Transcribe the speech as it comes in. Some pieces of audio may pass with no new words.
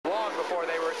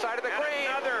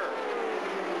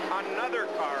other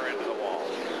car into the wall.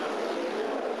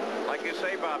 Like you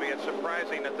say, Bobby, it's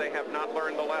surprising that they have not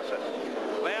learned the lesson.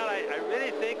 Well, I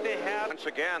really think they have. Once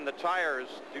again, the tires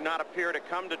do not appear to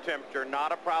come to temperature.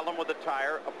 Not a problem with the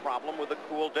tire, a problem with a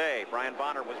cool day. Brian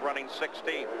Bonner was running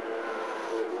 16th.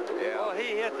 Yeah. Well,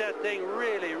 he hit that thing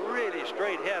really, really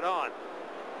straight head on.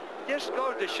 Just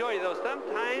goes to show you, though,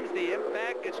 sometimes the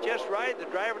impact is just right. The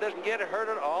driver doesn't get hurt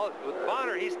at all. With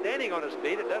Bonner, he's standing on his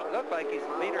feet. It doesn't look like he's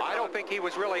speed. I don't think he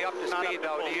was really up to speed,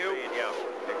 though. Do you? Speed,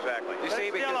 yeah, exactly. You see,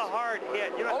 still a hard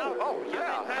hit. You know, how many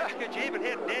times could you even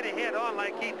hit dead head on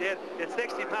like he did at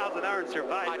 60 miles an hour and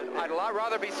survive? I'd a lot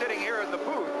rather be sitting here in the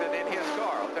booth than in his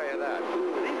car, I'll tell you that.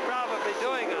 He's probably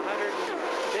doing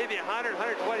 100, maybe 100,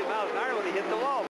 120 miles an hour when he hit the wall.